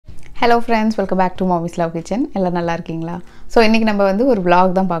Hello friends, welcome back to Mommy's Love Kitchen. எல்லாம் நல்லா இருக்கீங்களா? ஸோ இன்றைக்கி நம்ம வந்து ஒரு vlog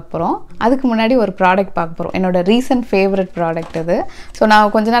தான் பார்க்க போகிறோம். அதுக்கு முன்னாடி ஒரு ப்ராடக்ட் பார்க்க போகிறோம். என்னோடய ரீசன்ட் ஃபேவரட் ப்ராடக்ட் அது. ஸோ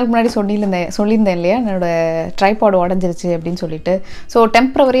நான் கொஞ்ச நாளுக்கு முன்னாடி சொல்லியிருந்தேன் இல்லையா, என்னோடய ட்ரைபாட் உடஞ்சிருச்சு அப்படின்னு சொல்லிட்டு. ஸோ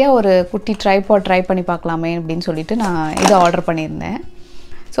டெம்ப்ரவரியாக ஒரு குட்டி ட்ரைபாட் ட்ரை பண்ணி பார்க்கலாமே அப்படின்னு சொல்லிட்டு நான் இதை ஆர்டர் பண்ணியிருந்தேன்.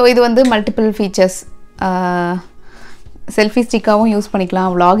 ஸோ இது வந்து மல்டிபிள் ஃபீச்சர்ஸ், செல்ஃபி ஸ்டிக்காகவும் யூஸ்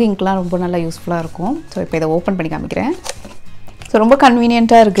பண்ணிக்கலாம், vloggingலாம் ரொம்ப நல்லா யூஸ்ஃபுல்லாக இருக்கும். ஸோ இப்போ இதை ஓப்பன் பண்ணி காமிக்கிறேன். ஸோ ரொம்ப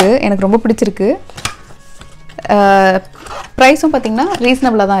கன்வீனியண்ட்டாக இருக்குது, எனக்கு ரொம்ப பிடிச்சிருக்கு. ப்ரைஸும் பார்த்திங்கன்னா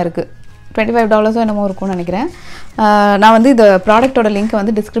ரீசனபிளாக தான் இருக்குது. $25 என்னமோ இருக்கும்னு நினைக்கிறேன். நான் வந்து இந்த ப்ராடக்டோட லிங்க்கை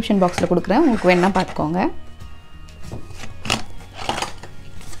வந்து டிஸ்கிரிப்ஷன் பாக்ஸில் கொடுக்குறேன், உங்களுக்கு வேணால் பார்த்துக்கோங்க.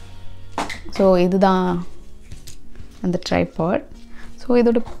 ஸோ இதுதான் அந்த ட்ரைபாட். ஸோ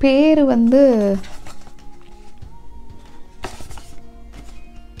இதோட பேர் வந்து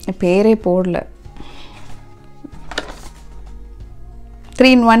பேரே போடல,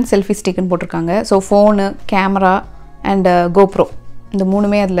 3-in-1 செல்ஃபி ஸ்டிக்குன்னு போட்டிருக்காங்க. So phone, camera and GoPro இந்த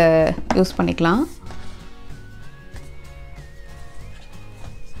மூணுமே அதில் யூஸ் பண்ணிக்கலாம்.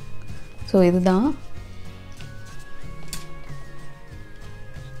 ஸோ இதுதான்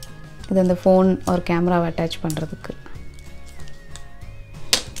இது, அந்த ஃபோன் ஒரு கேமராவை அட்டாச் பண்ணுறதுக்கு.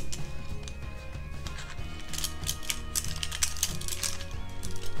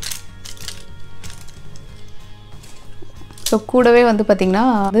 ஸோ கூடவே வந்து பார்த்திங்கன்னா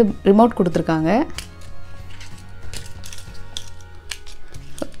அது ரிமோட் கொடுத்துருக்காங்க.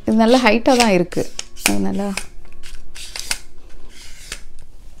 இது நல்ல ஹைட்டாக தான் இருக்குது, அது நல்லா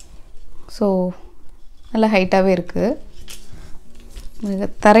ஸோ நல்லா ஹைட்டாகவே இருக்குது.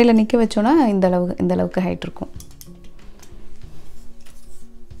 தரையில் நிற்க வச்சோன்னா இந்த அளவுக்கு ஹைட் இருக்கும்.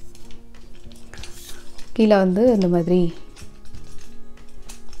 கீழே வந்து இந்த மாதிரி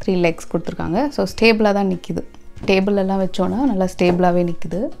 3 legs கொடுத்துருக்காங்க. ஸோ ஸ்டேபிளாக தான் நிற்கிது, டேபிளெல்லாம் வச்சோன்னா நல்லா ஸ்டேபிளாகவே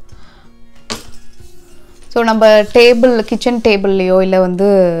நிற்குது. ஸோ நம்ம கிச்சன் டேபிள்லையோ இல்லை வந்து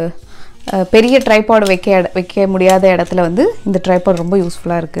பெரிய ட்ரைபாட் வைக்க முடியாத இடத்துல வந்து இந்த ட்ரைபாட் ரொம்ப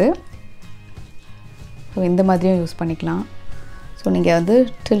யூஸ்ஃபுல்லாக இருக்குது. ஸோ இந்த மாதிரியும் யூஸ் பண்ணிக்கலாம். ஸோ நீங்கள் வந்து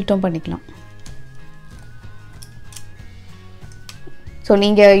டில்ட்டும் பண்ணிக்கலாம். ஸோ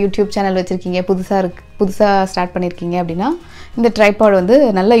நீங்கள் யூடியூப் சேனல் வச்சுருக்கீங்க, புதுசாக ஸ்டார்ட் பண்ணியிருக்கீங்க அப்படின்னா இந்த ட்ரைபாட் வந்து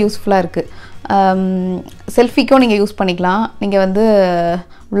நல்லா யூஸ்ஃபுல்லாக இருக்குது. செல்ஃபிக்கும் நீங்கள் யூஸ் பண்ணிக்கலாம், நீங்கள் வந்து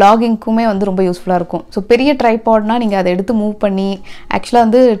vloggingக்குமே வந்து ரொம்ப யூஸ்ஃபுல்லாக இருக்கும். ஸோ பெரிய ட்ரைபாட்னால் நீங்கள் அதை எடுத்து மூவ் பண்ணி ஆக்சுவலாக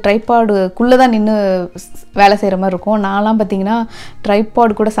வந்து ட்ரைபாடுக்குள்ளே தான் நின்று வேலை செய்கிற மாதிரி இருக்கும். நான்லாம் பார்த்திங்கன்னா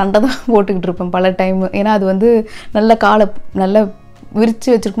ட்ரைபாட் கூட சண்டை தான் போட்டுக்கிட்டு இருப்பேன் பல டைம். ஏன்னா அது வந்து நல்ல நல்ல விரித்து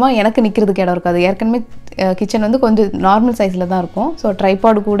வச்சுருக்குமா, எனக்கு நிற்கிறதுக்கு இடம் இருக்காது. ஏற்கனவே கிச்சன் வந்து கொஞ்சம் நார்மல் சைஸில் தான் இருக்கும். ஸோ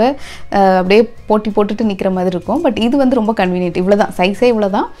ட்ரைபாடு கூட அப்படியே போட்டுட்டு நிற்கிற மாதிரி இருக்கும். பட் இது வந்து ரொம்ப கன்வீனியன்ட், இவ்வளோ தான் சைஸே, இவ்வளோ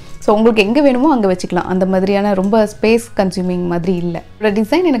தான். ஸோ உங்களுக்கு எங்கே வேணுமோ அங்கே வச்சுக்கலாம். அந்த மாதிரியான ரொம்ப ஸ்பேஸ் கன்சியூமிங் மாதிரி இல்லை. இதோட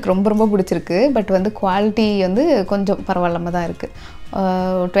டிசைன் எனக்கு ரொம்ப பிடிச்சிருக்கு. பட் வந்து குவாலிட்டி வந்து கொஞ்சம் பரவாயில்லாமல் தான் இருக்குது.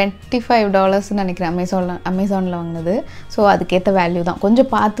 $25 நினைக்கிறேன் அமேசானில் வாங்கினது. ஸோ அதுக்கேற்ற வேல்யூ தான்.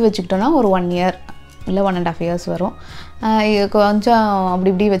 கொஞ்சம் பார்த்து வச்சுக்கிட்டோன்னா ஒரு 1 year இல்லை 1.5 years வரும். கொஞ்சம்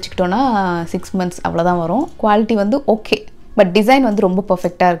இப்படி வச்சுக்கிட்டோன்னா 6 months அவ்வளோதான் வரும். குவாலிட்டி வந்து ஓகே, பட் டிசைன் வந்து ரொம்ப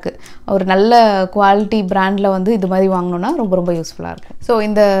பர்ஃபெக்டாக இருக்குது. ஒரு நல்ல குவாலிட்டி பிராண்டில் வந்து இது மாதிரி வாங்கினோன்னா ரொம்ப யூஸ்ஃபுல்லாக இருக்கும். ஸோ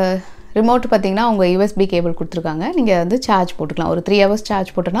இந்த ரிமோட் பார்த்திங்கன்னா அவங்க USB கேபிள் கொடுத்துருக்காங்க. நீங்கள் வந்து சார்ஜ் போட்டுக்கலாம். ஒரு 3 hours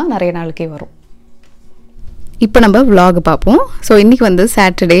சார்ஜ் போட்டோன்னா நிறைய நாளுக்கே வரும். இப்போ நம்ம vlog பார்ப்போம். ஸோ இன்றைக்கி வந்து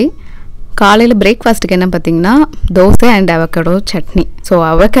சாட்டர்டே காலையில் பிரேக்ஃபாஸ்ட்டுக்கு என்ன பார்த்திங்கன்னா dosa and avocado chutney. So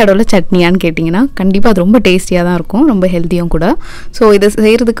அவகேடோவில் சட்னியான்னு கேட்டிங்கன்னா கண்டிப்பாக அது ரொம்ப டேஸ்டியாக தான் இருக்கும், ரொம்ப ஹெல்த்தியும் கூட. ஸோ இதை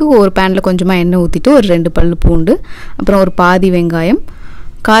செய்கிறதுக்கு ஒரு பேனில் கொஞ்சமாக எண்ணெய் ஊற்றிட்டு ஒரு 2 பல் பூண்டு, அப்புறம் ஒரு பாதி வெங்காயம்,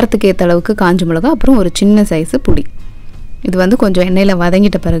 காரத்துக்கு ஏற்ற அளவுக்கு காஞ்ச மிளகா, அப்புறம் ஒரு சின்ன சைஸு புளி. இது வந்து கொஞ்சம் எண்ணெயில்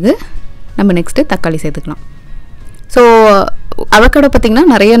வதங்கிட்ட பிறகு நம்ம நெக்ஸ்ட்டு தக்காளி சேர்த்துக்கலாம். ஸோ அவகேடோ பார்த்திங்கன்னா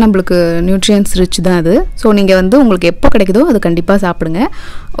நிறைய நம்மளுக்கு நியூட்ரியன்ஸ் ரிச் தான் அது. ஸோ நீங்கள் வந்து உங்களுக்கு எப்போ கிடைக்குதோ அது கண்டிப்பாக சாப்பிடுங்க.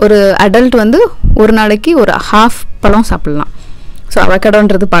 ஒரு அடல்ட் வந்து ஒரு நாளைக்கு ஒரு 1/2 பழம் சாப்பிட்லாம். ஸோ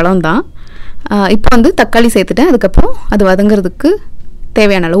அவகேடோன்றது பழம் தான். இப்போ வந்து தக்காளி சேர்த்துட்டேன். அதுக்கப்புறம் அது வதங்கிறதுக்கு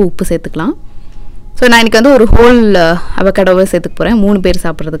தேவையான அளவு உப்பு சேர்த்துக்கலாம். ஸோ நான் இன்றைக்கி வந்து ஒரு ஹோல் அவகேடோவை சேர்த்துக்க போகிறேன் 3 பேர்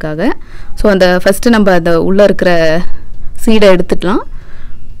சாப்பிட்றதுக்காக. ஸோ அந்த ஃபஸ்ட்டு நம்ம அந்த உள்ளே இருக்கிற சீடை எடுத்துக்கலாம்.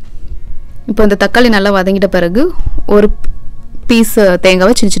 இப்போ இந்த தக்காளி நல்லா வதங்கிட்ட பிறகு ஒரு பீஸ்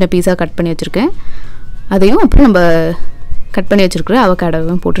தேங்காவை சின்ன பீஸாக கட் பண்ணி வச்சுருக்கேன். அதையும் அப்புறம் நம்ம கட் பண்ணி வச்சுருக்கிற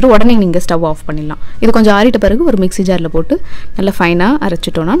அவகேடோவையும் போட்டுட்டு உடனே நீங்கள் ஸ்டவ் ஆஃப் பண்ணிடலாம். இது கொஞ்சம் ஆறிட்ட பிறகு ஒரு மிக்ஸி ஜாரில் போட்டு நல்லா ஃபைனாக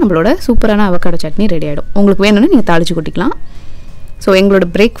அரைச்சிட்டோன்னா நம்மளோட சூப்பரான அவகேடோ சட்னி ரெடி ஆகிடும். உங்களுக்கு வேணும்னா நீங்கள் தாளித்து கொட்டிக்கலாம். ஸோ எங்களோட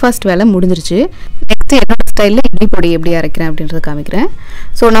பிரேக்ஃபாஸ்ட் வேலை முடிஞ்சிருச்சு. நெக்ஸ்ட்டு என்னோட ஸ்டைலில் இட்லி பொடி எப்படி அரைக்கிறேன் அப்படின்றத காமிக்கிறேன்.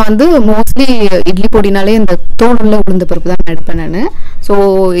 ஸோ நான் வந்து மோஸ்ட்லி இட்லி பொடினாலே இந்த தோல் உள்ள உளுந்த பருப்பு தான் எடுப்பேன் நான். ஸோ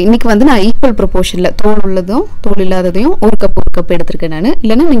இன்றைக்கி வந்து நான் ஈக்குவல் ப்ரொப்போர்ஷனில் தோல் உள்ளதும் தோல் இல்லாததையும் ஒரு கப் எடுத்திருக்கேன் நான்.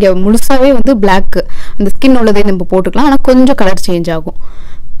 இல்லைன்னா நீங்கள் முழுசாகவே வந்து பிளாக் அந்த ஸ்கின் உள்ளதையும் நம்ம போட்டுக்கலாம். ஆனால் கொஞ்சம் கலர் சேஞ்ச் ஆகும்.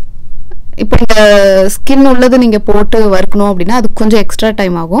 இப்போ நீங்கள் ஸ்கின் உள்ளது நீங்கள் போட்டு வறுக்கணும் அப்படின்னா அது கொஞ்சம் எக்ஸ்ட்ரா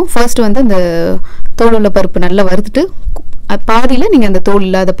டைம் ஆகும். ஃபர்ஸ்ட் வந்து அந்த தோல் உள்ள பருப்பு நல்லா வறுத்துட்டு பாதியில் நீங்கள் அந்த தோல்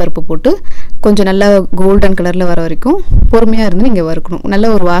இல்லாத பருப்பு போட்டு கொஞ்சம் நல்லா கோல்டன் கலரில் வர வரைக்கும் பொறுமையாக இருந்து நீங்கள் வறுக்கணும்.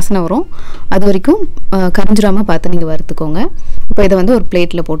 நல்ல ஒரு வாசனை வரும். அது வரைக்கும் கரிஞ்சிராமல் பார்த்து நீங்கள் வறுத்துக்கோங்க. இப்போ இதை வந்து ஒரு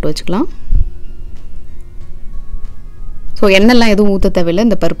பிளேட்டில் போட்டு வச்சுக்கலாம். ஸோ எண்ணெய்லாம் எதுவும் ஊற்ற தேவையில்லை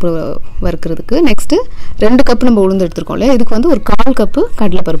இந்த பருப்பு வறுக்கிறதுக்கு. நெக்ஸ்ட்டு 2 கப்பு நம்ம உளுந்து எடுத்துருக்கோம் இல்லையா, இதுக்கு வந்து ஒரு 1/4 கப்பு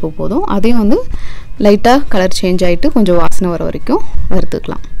கடலை பருப்பு போதும். அதையும் வந்து லைட்டாக கலர் சேஞ்ச் ஆகிட்டு கொஞ்சம் வாசனை வர வரைக்கும்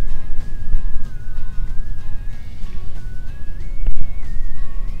வறுத்துக்கலாம்.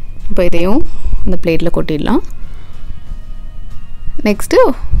 இப்போ இதையும் அந்த பிளேட்டில் கொட்டிடலாம். நெக்ஸ்ட்டு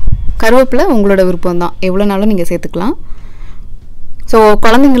கருவேப்பிலை உங்களோட விருப்பம் தான், எவ்வளோ நாளும் நீங்கள் சேர்த்துக்கலாம். ஸோ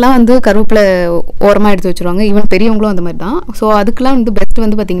குழந்தைங்களாம் வந்து கருவேப்பிலை ஓரமாக எடுத்து வச்சுருவாங்க, ஈவன் பெரியவங்களும் அந்த மாதிரி தான். ஸோ அதுக்கெலாம் வந்து பெஸ்ட்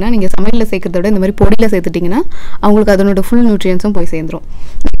வந்து பார்த்திங்கன்னா நீங்கள் சமையலில் சேர்க்குறத விட இந்த மாதிரி பொடியில் சேர்த்துட்டிங்கன்னா அவங்களுக்கு அதனோட ஃபுல் நியூட்ரியன்ஸும் போய் சேர்ந்துடும்.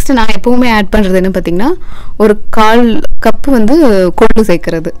 நெக்ஸ்ட்டு நான் எப்போவுமே ஆட் பண்ணுறது என்ன பார்த்திங்கன்னா ஒரு 1/4 கப்பு வந்து கொள்ளு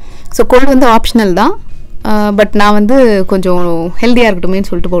சேர்க்குறது. ஸோ கொள்ளு வந்து ஆப்ஷனல் தான், பட் நான் வந்து கொஞ்சம் ஹெல்த்தியாக இருக்கட்டுமேன்னு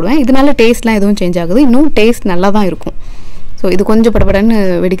சொல்லிட்டு போடுவேன். இதனால டேஸ்ட்லாம் எதுவும் சேஞ்ச் ஆகுது, இன்னும் டேஸ்ட் நல்லா தான் இருக்கும். ஸோ இது கொஞ்சம் படபடன்னு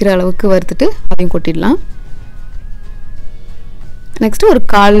வெடிக்கிற அளவுக்கு வறுத்துட்டு அதையும் கொட்டிடலாம். நெக்ஸ்ட்டு ஒரு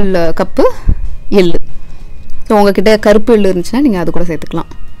 1/4 கப்பு எள்ளு. ஸோ உங்கள்கிட்ட கருப்பு எள்ளு இருந்துச்சுன்னா நீங்கள் அது கூட சேர்த்துக்கலாம்.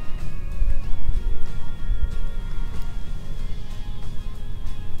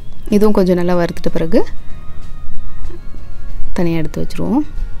 இதுவும் கொஞ்சம் நல்லா வறுத்துட்ட பிறகு தனியாக எடுத்து வச்சுருவோம்.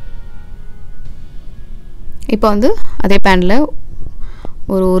 இப்போ வந்து அதே பேனில்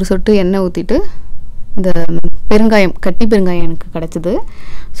ஒரு சொட்டு எண்ணெய் ஊற்றிட்டு இந்த பெருங்காயம், கட்டி பெருங்காயம் எனக்கு கிடச்சிது.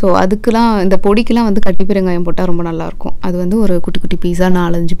 ஸோ அதுக்கெலாம் இந்த பொடிக்கெலாம் வந்து கட்டி பெருங்காயம் போட்டால் ரொம்ப நல்லாயிருக்கும். அது வந்து ஒரு குட்டி குட்டி பீஸாக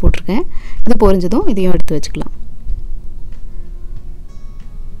 4-5 போட்டிருக்கேன். இது பொரிஞ்சதும் இதையும் எடுத்து வச்சுக்கலாம்.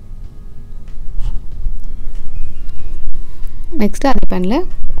 நெக்ஸ்ட்டு அதே பேனில்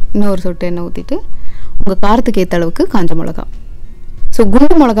இன்னொரு சொட்டு எண்ணெய் ஊற்றிட்டு உங்கள் காரத்துக்கு ஏற்ற அளவுக்கு காஞ்ச மிளகா. ஸோ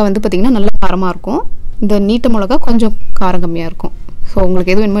குண்டு மிளகா வந்து பார்த்திங்கன்னா நல்லா காரமாக இருக்கும், இந்த நீட்ட மிளகா கொஞ்சம் காரம் கம்மியாக இருக்கும். ஸோ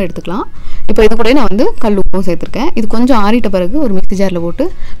உங்களுக்கு எது வேணுமோ எடுத்துக்கலாம். இப்போ இது கூட நான் வந்து கல் உப்பும் சேர்த்துருக்கேன். இது கொஞ்சம் ஆறிட்ட பிறகு ஒரு மிக்ஸி ஜாரில் போட்டு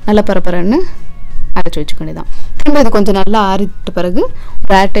நல்லா பரப்பரன்னு அரைச்சி வச்சுக்க வேண்டியதான். திரும்ப இது கொஞ்சம் நல்லா ஆறிட்ட பிறகு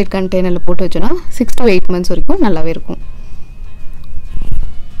ஒரு ஏர்டைட் கண்டெய்னரில் போட்டு வச்சோன்னா 6 to 8 months வரைக்கும் நல்லாவே இருக்கும்.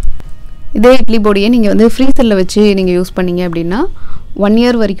 இதே இட்லி பொடியை நீங்கள் வந்து ஃப்ரீசரில் வச்சு நீங்கள் யூஸ் பண்ணிங்க அப்படின்னா 1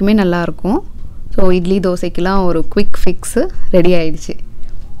 year வரைக்குமே நல்லாயிருக்கும். ஸோ இட்லி தோசைக்கெலாம் ஒரு குவிக் ஃபிக்ஸு ரெடி ஆகிடுச்சு.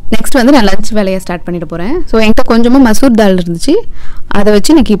 நெக்ஸ்ட் வந்து நான் லஞ்ச் வேலையை ஸ்டார்ட் பண்ணிட போகிறேன். ஸோ என்கிட்ட கொஞ்சமாக மசூர் தால் இருந்துச்சு, அதை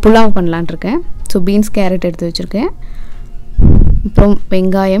வச்சு இன்றைக்கி புலாவ் பண்ணலான்ட்டு இருக்கேன். ஸோ பீன்ஸ், கேரட் எடுத்து வச்சுருக்கேன். அப்புறம்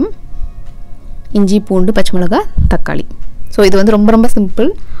வெங்காயம், இஞ்சி, பூண்டு, பச்சை மிளகாய், தக்காளி. ஸோ இது வந்து ரொம்ப ரொம்ப சிம்பிள்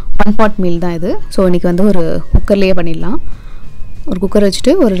 1 pot மீல் தான் இது. ஸோ இன்றைக்கி வந்து ஒரு குக்கர்லேயே பண்ணிடலாம். ஒரு குக்கர்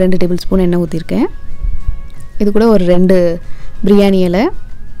வச்சுட்டு ஒரு 2 tablespoon எண்ணெய் ஊற்றிருக்கேன். இது கூட ஒரு 2 பிரியாணி இலை,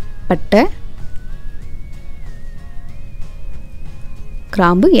 பட்டை,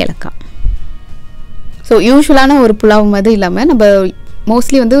 கிராம்பு, ஏலக்காய். ஸோ யூஸ்வலான ஒரு புலாவ் மாதிரி இல்லாமல் நம்ம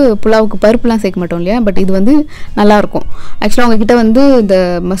மோஸ்ட்லி வந்து புலாவுக்கு பருப்புலாம் சேர்க்க மாட்டோம் இல்லையா, பட் இது வந்து நல்லாயிருக்கும். ஆக்சுவலாக உங்ககிட்ட வந்து இந்த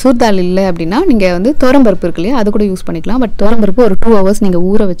மசூர் தால் இல்லை அப்படின்னா நீங்கள் வந்து துவரம்பருப்பு இருக்கு இல்லையா, அது கூட யூஸ் பண்ணிக்கலாம். பட் துவரம்பருப்பு ஒரு 2 hours நீங்கள்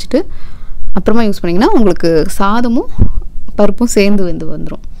ஊற வச்சுட்டு அப்புறமா யூஸ் பண்ணிங்கன்னா உங்களுக்கு சாதமும் பருப்பும் சேர்ந்து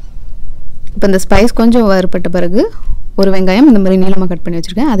வந்துடும். இப்போ இந்த ஸ்பைஸ் கொஞ்சம் வறுப்பட்ட பிறகு ஒரு வெங்காயம் இந்த மாதிரி நீளமாக கட் பண்ணி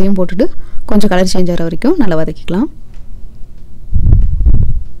வச்சுருக்கேன், அதையும் போட்டுட்டு கொஞ்சம் கலர் சேஞ்ச் ஆகிற வரைக்கும் நல்லா வதக்கிக்கலாம்.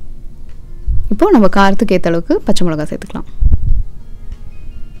 இப்போது நம்ம காரத்துக்கு ஏற்ற அளவுக்கு பச்சை மிளகாய் சேர்த்துக்கலாம்.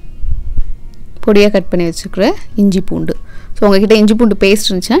 பொடியாக கட் பண்ணி வச்சுக்கிற இஞ்சி, பூண்டு. ஸோ உங்கள்கிட்ட இஞ்சி பூண்டு பேஸ்ட்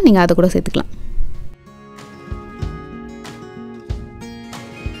இருந்துச்சுன்னா நீங்கள் அதை கூட சேர்த்துக்கலாம்.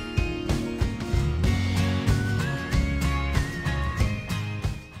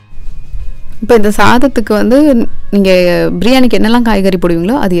 இப்போ இந்த சாதத்துக்கு வந்து நீங்கள் பிரியாணிக்கு என்னெல்லாம் காய்கறி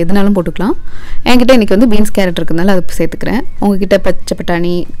போடுவீங்களோ அது எதுனாலும் போட்டுக்கலாம். என்கிட்ட இன்றைக்கி வந்து பீன்ஸ், கேரட் இருக்கிறதுனால அதை சேர்த்துக்கிறேன். உங்ககிட்ட பச்சை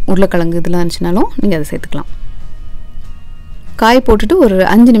பட்டாணி, உருளைக்கிழங்கு இதெல்லாம் இருந்துச்சுனாலும் நீங்கள் அதை சேர்த்துக்கலாம். காய் போட்டுட்டு ஒரு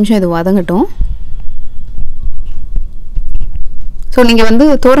 5 நிமிஷம் இது வதங்கட்டும். ஸோ நீங்கள் வந்து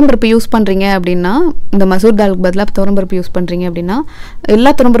துவரம்பருப்பு யூஸ் பண்ணுறீங்க அப்படின்னா, இந்த மசூர் தாலுக்கு பதிலாக துவரம்பருப்பு யூஸ் பண்ணுறீங்க அப்படின்னா எல்லா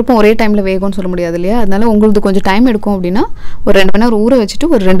துவரம்பருப்பும் ஒரே டைமில் வேகும்னு சொல்ல முடியாது இல்லையா, அதனால உங்களுக்கு கொஞ்சம் டைம் எடுக்கும். அப்படின்னா ஒரு 2 மணி நேரம் ஊற வச்சுட்டு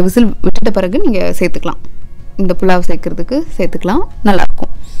ஒரு 2 விசில் விட்டுட்ட பிறகு நீங்கள் சேர்த்துக்கலாம். இந்த புலாவ் சேர்க்குறதுக்கு சேர்த்துக்கலாம்,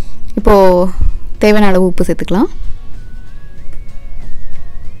 நல்லாயிருக்கும். இப்போது தேவையான அளவு உப்பு சேர்த்துக்கலாம்.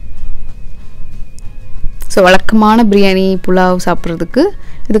 ஸோ வழக்கமான பிரியாணி, புலாவ் சாப்பிட்றதுக்கு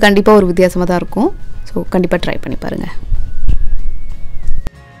இது கண்டிப்பாக ஒரு வித்தியாசமாக தான் இருக்கும். ஸோ கண்டிப்பாக ட்ரை பண்ணி பாருங்கள்.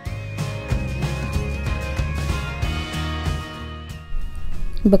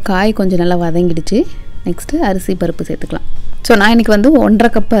 இப்போ காய் கொஞ்சம் நல்லா வதங்கிடுச்சு. நெக்ஸ்ட்டு அரிசி பருப்பு சேர்த்துக்கலாம். ஸோ நான் இன்றைக்கி வந்து 1.5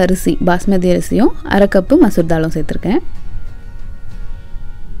 கப்பு அரிசி பாஸ்மதி அரிசியும் 1/2 கப்பு மசூர் தாலும் சேர்த்துருக்கேன்.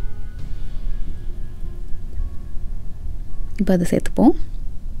 இப்போ அதை சேர்த்துப்போம்.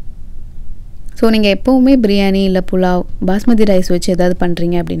 ஸோ நீங்கள் எப்போவுமே பிரியாணி இல்லை புலாவ் பாஸ்மதி ரைஸ் வச்சு எதாவது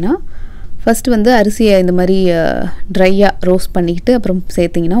பண்ணுறீங்க அப்படின்னா ஃபஸ்ட்டு வந்து அரிசியை இந்த மாதிரி ட்ரையாக ரோஸ்ட் பண்ணிக்கிட்டு அப்புறம்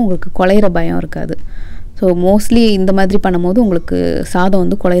சேர்த்திங்கன்னா உங்களுக்கு குழையிற பயம் இருக்காது. ஸோ மோஸ்ட்லி இந்த மாதிரி பண்ணும்போது உங்களுக்கு சாதம்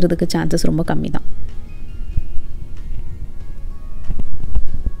வந்து குழையிறதுக்கு சான்சஸ் ரொம்ப கம்மி தான்.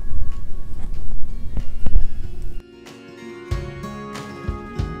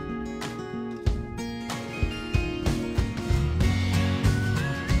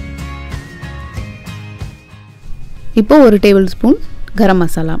 இப்போ 1 டேபிள் ஸ்பூன் கரம்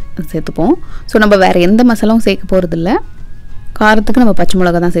மசாலா சேர்த்துப்போம். ஸோ நம்ம வேறு எந்த மசாலாவும் சேர்க்க போகிறதில்ல. காரத்துக்கு நம்ம பச்சை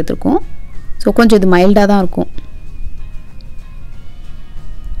மிளகா தான் சேர்த்துருக்கோம். ஸோ கொஞ்சம் இது மைல்டாக தான் இருக்கும்.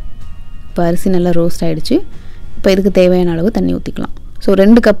 இப்போ அரிசி நல்லா ரோஸ்ட் ஆகிடுச்சு. இப்போ இதுக்கு தேவையான அளவு தண்ணி ஊற்றிக்கலாம். ஸோ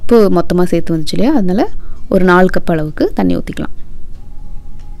 2 கப்பு மொத்தமாக சேர்த்து வந்துச்சு இல்லையா, அதனால் ஒரு 4 கப் அளவுக்கு தண்ணி ஊற்றிக்கலாம்.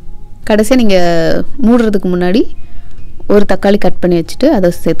 கடைசியாக நீங்கள் மூடுறதுக்கு முன்னாடி ஒரு தக்காளி கட் பண்ணி வச்சுட்டு அதை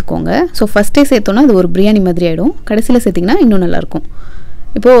சேர்த்துக்கோங்க. ஸோ ஃபஸ்ட்டே சேர்த்தோன்னா அது ஒரு பிரியாணி மாதிரி ஆகிடும். கடைசியில் சேர்த்திங்கன்னா இன்னும் நல்லாயிருக்கும்.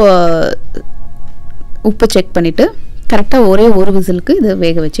 இப்போது உப்பு செக் பண்ணிவிட்டு கரெக்டாக ஒரே ஒரு விசிலுக்கு இதை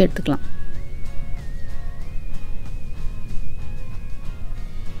வேக வச்சு எடுத்துக்கலாம்.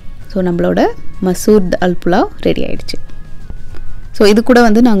 ஸோ நம்மளோட மசூர் தால் புலாவ் ரெடி ஆகிடுச்சு. ஸோ இது கூட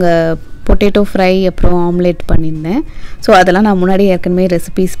வந்து நாங்கள் பொட்டேட்டோ ஃப்ரை அப்புறம் ஆம்லேட் பண்ணியிருந்தேன். ஸோ அதெல்லாம் நான் முன்னாடி ஏற்கனவே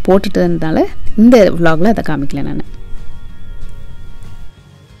ரெசிபீஸ் போட்டுட்டதுனால இந்த விலாகில் அதை காமிக்கல நான்.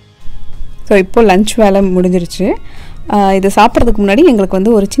 ஸோ இப்போது லன்ச் வேலை முடிஞ்சிருச்சு. இது சாப்பிட்றதுக்கு முன்னாடி எங்களுக்கு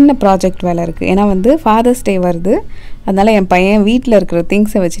வந்து ஒரு சின்ன ப்ராஜெக்ட் வேலை இருக்குது. ஏன்னா வந்து ஃபாதர்ஸ் டே வருது. அதனால் என் பையன் வீட்டில் இருக்கிற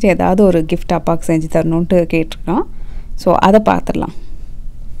திங்ஸை வச்சுட்டு ஏதாவது ஒரு கிஃப்ட் அப்பாவுக்கு செஞ்சு தரணுன்ட்டு கேட்டிருக்கான். ஸோ அதை பார்த்துடலாம்.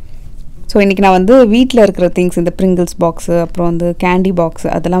 ஸோ இன்றைக்கி நான் வந்து வீட்டில் இருக்கிற திங்ஸ் இந்த ப்ரிங்கிள்ஸ் பாக்ஸு அப்புறம் வந்து கேண்டி பாக்ஸு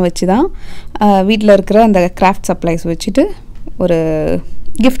அதெல்லாம் வச்சு தான் வீட்டில் இருக்கிற அந்த கிராஃப்ட் சப்ளைஸ் வச்சுட்டு ஒரு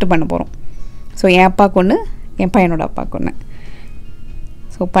கிஃப்ட் பண்ண போகிறோம். ஸோ என் அப்பாவுக்கு ஒன்று, என் பையனோட அப்பாவுக்கு ஒன்று.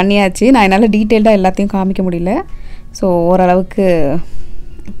 ஸோ பண்ணியாச்சு. நான் என்னால் டீட்டெயில்டாக எல்லாத்தையும் காமிக்க முடியல. ஸோ ஓரளவுக்கு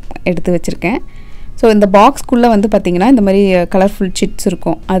எடுத்து வச்சுருக்கேன். ஸோ இந்த பாக்ஸ்க்குள்ளே வந்து பார்த்திங்கன்னா இந்த மாதிரி கலர்ஃபுல் சிட்ஸ்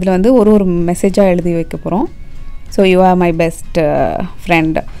இருக்கும். அதில் வந்து ஒரு மெசேஜாக எழுதி வைக்க போகிறோம். So you are my best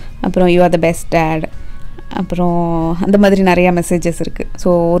friend, அப்புறம் you are the best date, அப்புறம் அந்த மாதிரி நிறையா மெசேஜஸ் இருக்குது.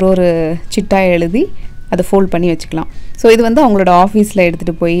 ஸோ ஒரு சிட்டாக எழுதி அதை ஃபோல்ட் பண்ணி வச்சுக்கலாம். ஸோ இது வந்து அவங்களோட ஆஃபீஸில்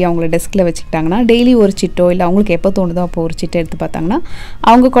எடுத்துகிட்டு போய் அவங்கள டெஸ்கில் வச்சுக்கிட்டாங்கன்னா டெய்லி ஒரு சிட்டோ இல்லை அவங்களுக்கு எப்போ தோணுதோ அப்போ ஒரு சிட்டை எடுத்து பார்த்தாங்கன்னா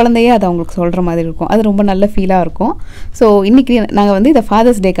அவங்க குழந்தையே அதை அவங்களுக்கு சொல்கிற மாதிரி இருக்கும். அது ரொம்ப நல்ல ஃபீலாக இருக்கும். ஸோ இன்றைக்கி நாங்கள் வந்து இதை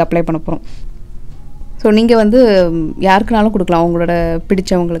ஃபாதர்ஸ் டேக்கு அப்ளை பண்ண போகிறோம். ஸோ நீங்கள் வந்து யாருக்குனாலும் கொடுக்கலாம், உங்களோட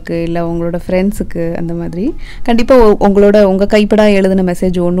பிடிச்சவங்களுக்கு இல்லை உங்களோட ஃப்ரெண்ட்ஸுக்கு. அந்த மாதிரி கண்டிப்பாக உங்கள் கைப்படா எழுதின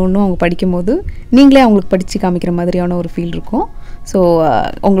மெசேஜ் ஒன்று அவங்க படிக்கும்போது நீங்களே அவங்களுக்கு படித்து காமிக்கிற மாதிரியான ஒரு ஃபீல் இருக்கும். ஸோ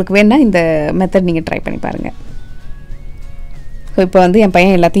உங்களுக்கு வேணால் இந்த மெத்தட் நீங்கள் ட்ரை பண்ணி பாருங்கள். ஸோ இப்போ வந்து என்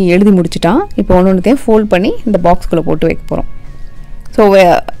பையன் எல்லாத்தையும் எழுதி முடிச்சிட்டான். இப்போ ஒன்றுத்தையும் ஃபோல்ட் பண்ணி இந்த பாக்ஸ்குள்ளே போட்டு வைக்க போகிறோம். ஸோ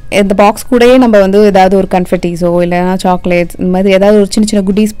இந்த பாக்ஸ் கூடயே நம்ம வந்து ஏதாவது ஒரு கன்ஃபெட்டிஸோ இல்லைனா சாக்லேட்ஸ் இந்த மாதிரி ஏதாவது ஒரு சின்ன சின்ன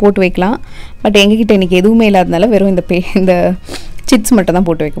குட்டீஸ் போட்டு வைக்கலாம். பட் எங்ககிட்ட இன்றைக்கி எதுவுமே இல்லாதனால வெறும் இந்த சிட்ஸ் மட்டும் தான்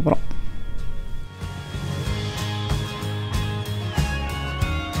போட்டு வைக்க போகிறோம்.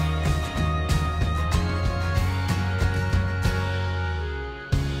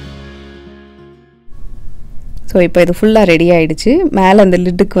 ஸோ இப்போ இது ஃபுல்லாக ரெடி ஆகிடுச்சு. மேலே அந்த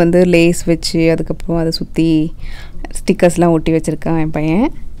லிட்டுக்கு வந்து லேஸ் வச்சு அதுக்கப்புறம் அதை சுற்றி ஸ்டிக்கர்ஸ்லாம் ஒட்டி வச்சுருக்கான் என் பையன்.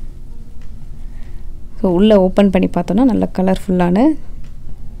 ஸோ உள்ளே ஓப்பன் பண்ணி பார்த்தோன்னா நல்ல கலர்ஃபுல்லான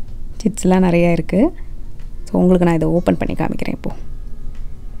சிட்ஸ்லாம் நிறையா இருக்குது. ஸோ உங்களுக்கு நான் இதை ஓப்பன் பண்ணி காமிக்கிறேன் இப்போது.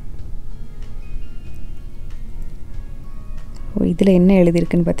 ஸோ இதில் என்ன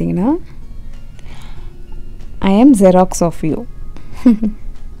எழுதியிருக்குன்னு பார்த்தீங்கன்னா, ஐ ஆம் ஜெராக்ஸ் ஆஃப் யூ.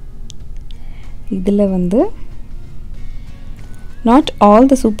 இதில் வந்து not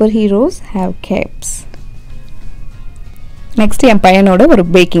all the super heroes have caps. Next என் பையனோட ஒரு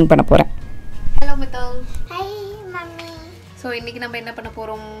பேக்கிங் பண்ண போகிறேன். Hello Mittal. High mummy. So இன்றைக்கி நம்ம என்ன பண்ண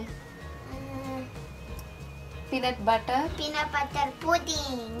போகிறோம்? Peanut butter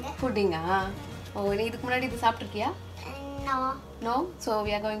புட்டிங்கா? ஓ, நீ இதுக்கு முன்னாடி இது சாப்பிட்ருக்கியா? No. So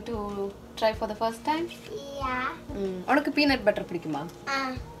we are going to try for the first time. உனக்கு பீனட் பட்டர் பிடிக்குமா?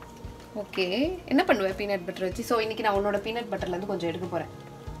 ஓகே, என்ன பண்ணுவேன் பீனட் பட்டர் வச்சு? ஸோ இன்றைக்கி நான் உன்னோட பீனட் பட்டர்லேருந்து கொஞ்சம் எடுக்க போகிறேன்.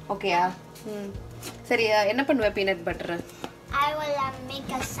 ஓகேயா? சரி, என்ன பண்ணுவேன் peanut butter? I will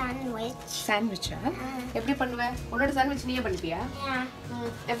make a sandwich. சாண்ட்விச்சா? எப்படி பண்ணுவேன்? உன்னோட சாண்ட்விச் நீயே பண்ணிப்பியா? Yeah.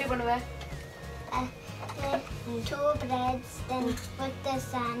 எப்படி பண்ணுவேன்? 2 breads, then put the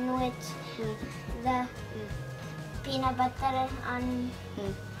sandwich, the peanut butter on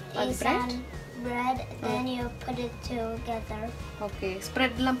bread, then you put it together. Okay,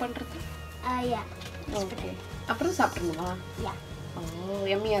 spread lam பண்றது? Yeah. Okay. அப்புறம் சாப்பிடணுமா? Yeah. Oh,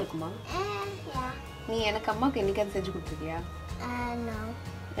 yummy-ஆ இருக்குமா? Yeah. நீ எனக்கு அம்மாக்கு என்னைக்காவது செஞ்சு கொடுத்துருக்கியா? No.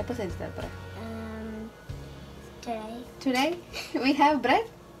 எப்போ செஞ்சு தரப்போற? Today. We have bread?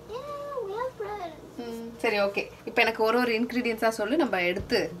 Yeah, we have bread. சரி, ஓகே. இப்போ எனக்கு ஒரு இன்கிரிடியன்ஸா சொல்லு, நம்ம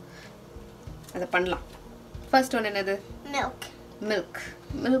எடுத்து அத பண்ணலாம். ஃபர்ஸ்ட் ஒன் என்னது?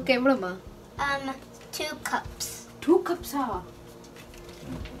 Milk எவ்வளவுமா? 2 cups. 2 cups-ஆ?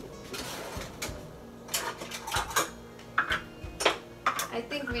 I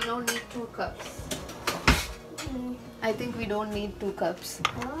think we don't need 2 cups. I think we don't need 2 cups.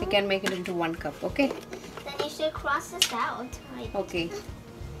 We can make it into 1 cup, okay? Then you should cross this out. Right? Okay.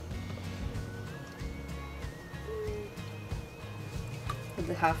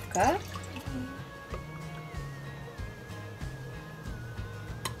 The half cup.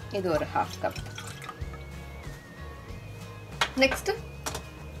 இது ஒரு half cup. Next.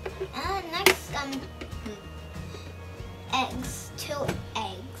 Next, eggs. 2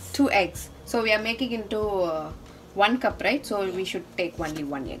 eggs. 2 eggs. So we are making into 1 cup, right? So we should take only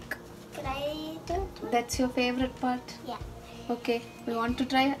 1 egg. Can I do it? That's your favorite part? Yeah. Okay. We want to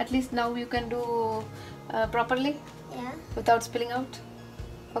try. At least now you can do properly. Yeah. Without spilling out.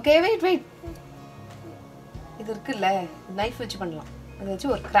 Okay, wait. இது இருக்குல்ல, knife வச்சு பண்ணலாம். அது வச்சு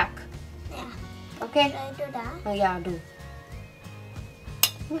ஒரு crack. Yeah. Okay. Can I do that? Yeah, do.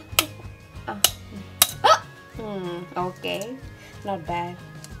 Okay. Not bad.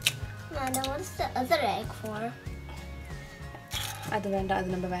 No, then what's the other egg for? அது வேண்டாம், அது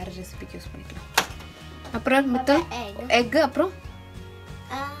நம்ம வேற ரெசிபிக்கு யூஸ் பண்ணிக்கலாம். அப்புறம் மித்தல் egg அப்புறம்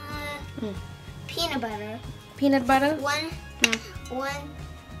peanut butter. 1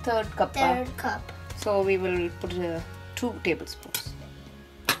 third cup. Third cup. So we will put 2 tablespoons.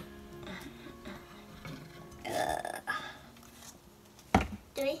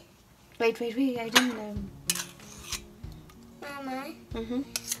 Do we? Wait. I didn't.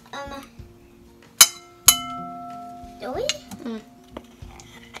 Mama. Do we?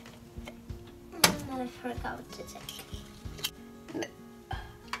 I forgot to take.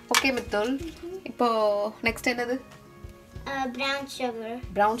 Okay, Mittal. இப்போ next என்னது? Brown sugar.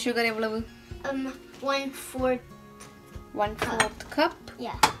 Brown sugar எவ்வளவு? 1/4. 1/4 cup.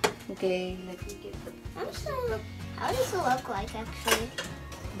 Yeah. Okay, let me get the. How does it look like actually?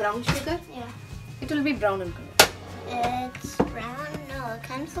 Brown sugar? Yeah. It will be brown in color. It's brown. No, it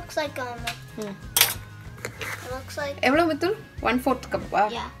kind of looks like It looks like. எவ்வளவு Mittal? 1/4 cup.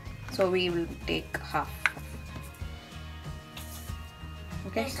 Yeah. So we will take half.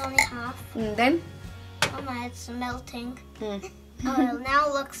 Okay. There's only half. And then? Oh my, it's melting. Oh, now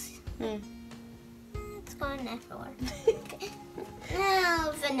it looks. It's going everywhere. Okay. Now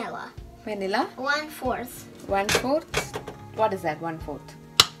vanilla. Vanilla? 1/4. 1/4. What is that? 1/4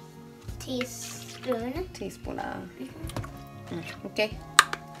 teaspoon. Teaspoon. Okay.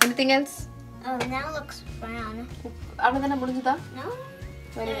 Anything else? Oh, now it looks brown. அவ்வளவுதானே முடிஞ்சதா? No.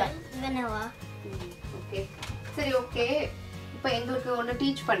 Vanilla. Vanilla. Okay. சரி, okay. இப்போ எங்களுக்கு ஒன்னு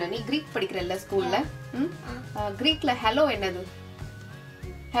teach பண்ண. நீ Greek படிக்கிறல்ல ஸ்கூல்ல? கிரீக்ல hello என்னது?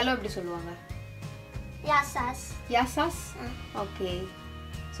 ஹலோ எப்படி சொல்லுவாங்க? Yasas. Yasas? Okay.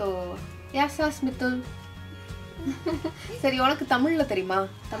 So, Yasas மித்துல். சரி, உனக்கு தமிழ்ல தெரியுமா?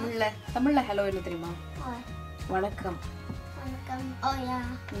 தமிழ்ல ஹலோ என்ன தெரியுமா? வணக்கம். Vanakkam. Oh yeah.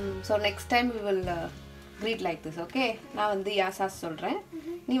 So next time we will greet like this, okay? நான் வந்து யாசாஸ் சொல்றேன்.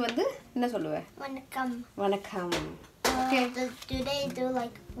 நீ வந்து என்ன சொல்லுவ? வணக்கம். Okay. Do they do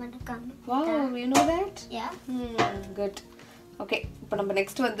like vanakkam? Wow, you know that? Yeah. Good. Okay, இப்போ நம்ம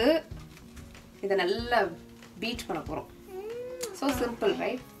next வந்து இத நல்லா பீட் பண்ண போறோம். So simple,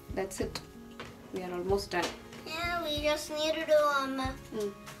 right? That's it. We are almost done. Yeah, we just need to do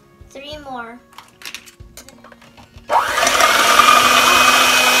 3 more.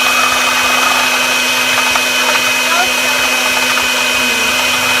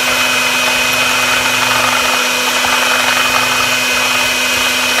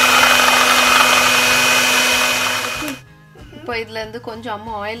 இப்போ இதுல இருந்து கொஞ்சம்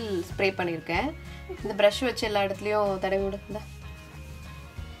அம்மா ஆயில் ஸ்ப்ரே பண்ணிருக்கேன். இந்த பிரஷ் வச்சு எல்லா இடத்துலயும் தடவி விடுங்க.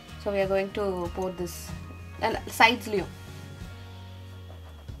 So we are going to pour this sides லயும்.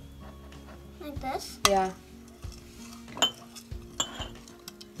 Like this? Yeah.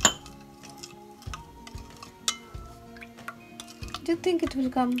 Do you think it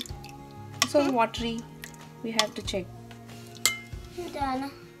will come so watery? We have to check. Done.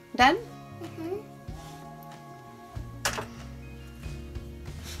 Done?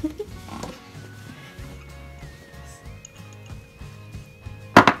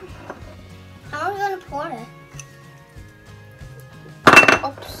 How are we going to pour it?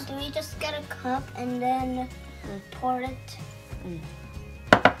 Oops. Do we just get a cup and then pour it?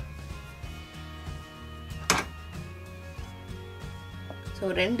 So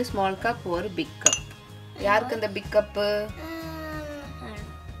 2 small cup, 1 big cup. யாருக்கு இந்த big cup?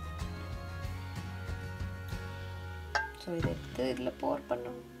 So இத எடுத்து இதுல pour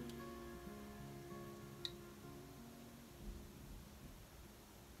பண்ணனும்.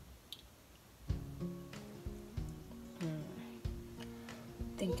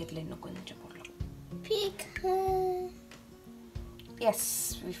 think it'll இன்னும் கொஞ்சம் போடலாம். Yes,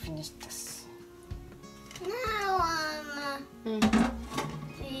 we finished this. Now,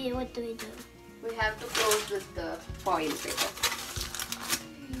 what do we do? We have to close with the foil paper.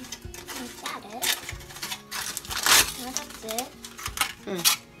 Is that it? No, that's it.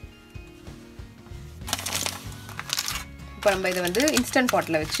 இப்போ நம்ம இதை வந்து இன்ஸ்டன்ட்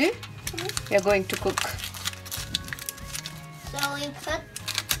பாட்டில் வச்சு we are going to cook. So we put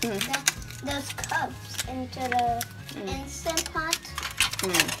those cups into the instant pot.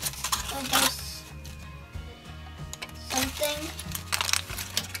 Or just something.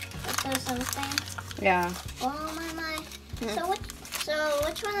 Something. Yeah. Oh my. So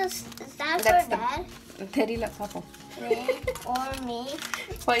which one is that for Dad? தெரியல பாப்போம். Or me?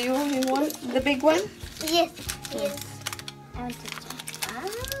 For you want the big one? Yes. I want to try.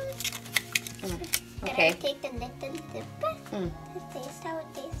 Okay. Can I take the little dip? Taste how it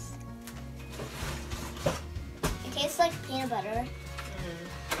tastes. It tastes like peanut butter.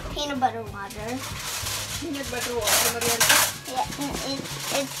 Peanut butter water. Peanut butter water மாதிரியா இருக்கு? Yeah,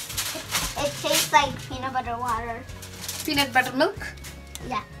 it tastes like peanut butter water. Peanut butter milk?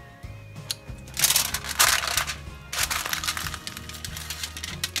 Yeah.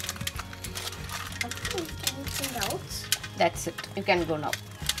 That's it. You can go now.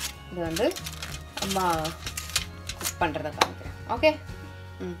 இது வந்து அம்மா cook பண்றத காமிக்கிறேன். Okay?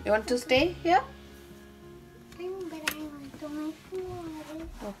 You want to stay here? But I want to my food.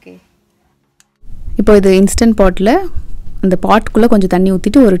 Okay. இப்போ இது instant பாட்டில் அந்த பாட்டுக்குள்ளே கொஞ்சம் தண்ணி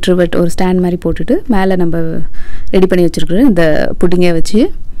ஊற்றிட்டு ஒரு ட்ரிவெட் ஒரு ஸ்டாண்ட் மாதிரி போட்டுட்டு மேலே நம்ம ரெடி பண்ணி வச்சுருக்குற இந்த புட்டிங்கை வச்சு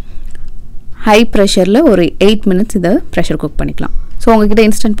ஹை ப்ரெஷரில் ஒரு 8 minutes இதை ப்ரெஷர் குக் பண்ணிக்கலாம். ஸோ உங்ககிட்ட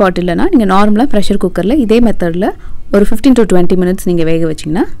இன்ஸ்டன்ட் பாட் இல்லைனா நீங்கள் நார்மலாக ப்ரெஷர் குக்கரில் இதே மெத்தடில் ஒரு 15 to 20 minutes நீங்கள் வேக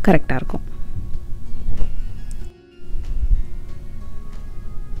வச்சிங்கன்னா கரெக்டாக இருக்கும்.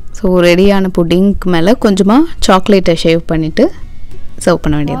 ஸோ ரெடியான புட்டிங்க்கு மேலே கொஞ்சமாக சாக்லேட்டை ஷேவ் பண்ணிவிட்டு சர்வ்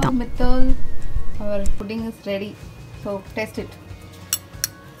பண்ண வேண்டியது தான். Our pudding is ready. So taste it.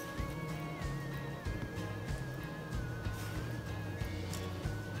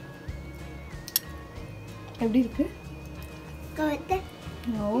 எப்படி இருக்கு? Good.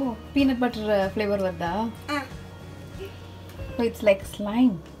 Oh, peanut butter flavor வருதா? So it's like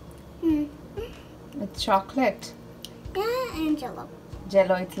slime. With chocolate. Yeah, and jello.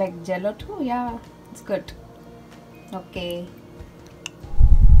 Jello, it's like jello too. Yeah, it's good. Okay.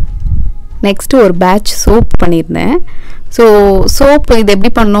 Next ஒரு batch soap பண்ணியிருந்தேன். So soap இது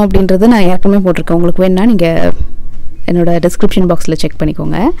எப்படி பண்ணோம் அப்படின்றது நான் ஏற்கனவே போட்டிருக்கேன். உங்களுக்கு வேணுன்னா நீங்கள் என்னோடய டிஸ்கிரிப்ஷன் பாக்ஸில் செக்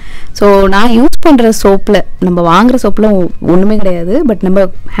பண்ணிக்கோங்க. ஸோ நான் யூஸ் பண்ணுற சோப்பில் நம்ம வாங்குகிற சோப்பில் ஒன்றுமே கிடையாது. பட் நம்ம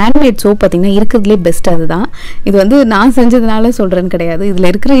ஹேண்ட்மேட் சோப் பார்த்திங்கன்னா இருக்கிறதுலே பெஸ்ட் அதுதான். இது வந்து நான் செஞ்சதுனால சொல்கிறேன்னு கிடையாது. இதில்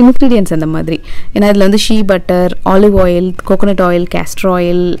இருக்கிற இன்க்ரீடியன்ட்ஸ் அந்த மாதிரி. ஏன்னா இதில் வந்து she butter, olive oil, coconut oil, castor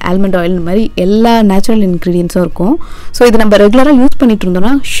oil, almond oil இந்த மாதிரி எல்லா நேச்சுரல் இன்க்ரீடியன்ஸும் இருக்கும். ஸோ இது நம்ம ரெகுலராக யூஸ் பண்ணிட்டு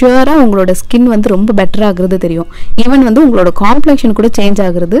இருந்தோம்னா ஷுவராக உங்களோட ஸ்கின் வந்து ரொம்ப பெட்டர் ஆகுறது தெரியும். ஈவன் வந்து உங்களோட காம்ப்ளெக்ஷன் கூட சேஞ்ச்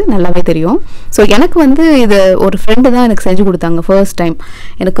ஆகுறது நல்லாவே தெரியும். ஸோ எனக்கு வந்து இது ஒரு ஃப்ரெண்டு தான் எனக்கு செஞ்சு கொடுத்தாங்க ஃபர்ஸ்ட் டைம்.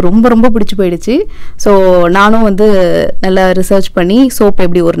 எனக்கு ரொம்ப ரொம்ப பிடிச்சி போயிடுச்சு. ஸோ நானும் வந்து நல்லா ரிசர்ச் பண்ணி சோப்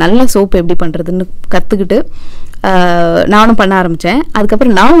எப்படி ஒரு நல்ல சோப் எப்படி பண்ணுறதுன்னு கற்றுக்கிட்டு நானும் பண்ண ஆரம்பித்தேன்.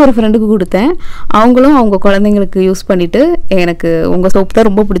 அதுக்கப்புறம் நான் ஒரு ஃப்ரெண்டுக்கு கொடுத்தேன். அவங்களும் அவங்க குழந்தைங்களுக்கு யூஸ் பண்ணிவிட்டு எனக்கு உங்கள் சோப் தான்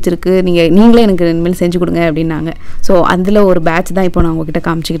ரொம்ப பிடிச்சிருக்கு, நீங்களே எனக்கு இனிமேல் செஞ்சு கொடுங்க அப்படின்னாங்க. ஸோ அதில் ஒரு பேட்ச் தான் இப்போ நான் உங்ககிட்ட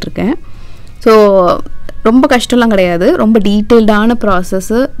காமிச்சிக்கிட்டு இருக்கேன். ஸோ ரொம்ப கஷ்டம்லாம் கிடையாது. ரொம்ப டீட்டெயில்டான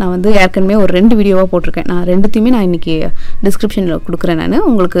ப்ராசஸ்ஸு நான் வந்து ஏற்கனவே ஒரு 2 வீடியோவாக போட்டிருக்கேன். நான் 2த்தையுமே நான் இன்றைக்கி டிஸ்கிரிப்ஷனில் கொடுக்குறேன். நான்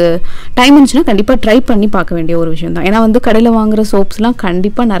உங்களுக்கு டைம் இருந்துச்சுன்னா கண்டிப்பாக ட்ரை பண்ணி பார்க்க வேண்டிய ஒரு விஷயம் தான். ஏன்னா வந்து கடையில் வாங்குகிற சோப்ஸ்லாம்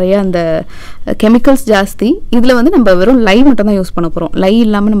கண்டிப்பாக நிறையா அந்த கெமிக்கல்ஸ் ஜாஸ்தி. இதில் வந்து நம்ம வெறும் லை மட்டும் தான் யூஸ் பண்ண போகிறோம். லை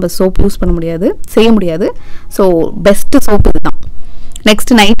இல்லாமல் நம்ம சோப் யூஸ் பண்ண முடியாது, செய்ய முடியாது. ஸோ பெஸ்ட்டு சோப் இது தான்.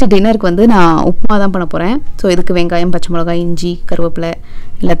 நெக்ஸ்ட்டு நைட்டு டின்னருக்கு வந்து நான் உப்புமா தான் பண்ண போகிறேன். ஸோ இதுக்கு வெங்காயம், பச்சை மிளகாய், இஞ்சி, கருவேப்பிலை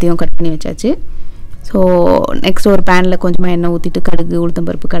எல்லாத்தையும் கட் பண்ணி வச்சாச்சு. ஸோ நெக்ஸ்ட் ஒரு பேனில் கொஞ்சமாக எண்ணெய் ஊற்றிட்டு கடுகு,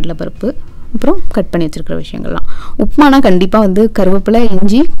 உளுத்தம்பருப்பு, கடலைப்பருப்பு, அப்புறம் கட் பண்ணி வச்சுருக்கிற விஷயங்கள்லாம். உப்புமானா கண்டிப்பாக வந்து கருவேப்பிலை,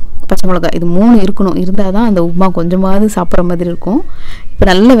 இஞ்சி, பச்சை மிளகாய் இது 3 இருக்கணும். இருந்தால் தான் அந்த உப்புமா கொஞ்சமாவது சாப்பிட்ற மாதிரி இருக்கும். இப்போ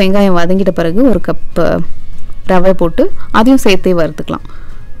நல்ல வெங்காயம் வதங்கிட்ட பிறகு 1 கப் ரவை போட்டு அதையும் சேர்த்தே வறுத்துக்கலாம்.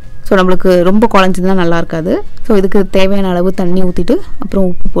 ஸோ நம்மளுக்கு ரொம்ப குழஞ்சதுன்னா நல்லா இருக்காது. ஸோ இதுக்கு தேவையான அளவு தண்ணி ஊற்றிட்டு அப்புறம்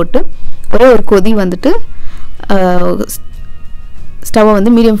உப்பு போட்டு ஒரே ஒரு கொதி வந்துட்டு ஸ்டவ்வை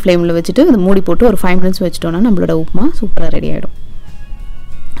வந்து மீடியம் ஃப்ளேமில் வச்சுட்டு அது மூடி போட்டு ஒரு 5 மினிட்ஸ் வச்சுட்டோன்னா நம்மளோட உப்புமா சூப்பராக ரெடி ஆகிடும்.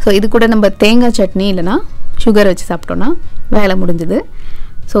 ஸோ இது கூட நம்ம தேங்காய் சட்னி இல்லைனா சுகர் வச்சு சாப்பிட்டோன்னா வேலை முடிஞ்சுது.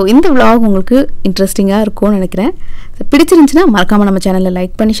 ஸோ இந்த vlog உங்களுக்கு இன்ட்ரெஸ்டிங்காக இருக்கும்னு நினைக்கிறேன். ஸோ பிடிச்சிருந்துச்சுன்னா மறக்காமல் நம்ம சேனலில்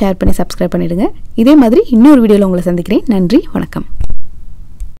லைக் பண்ணி ஷேர் பண்ணி சப்ஸ்கிரைப் பண்ணிவிடுங்க. இதே மாதிரி இன்னொரு வீடியோவில் உங்களை சந்திக்கிறேன். நன்றி, வணக்கம்.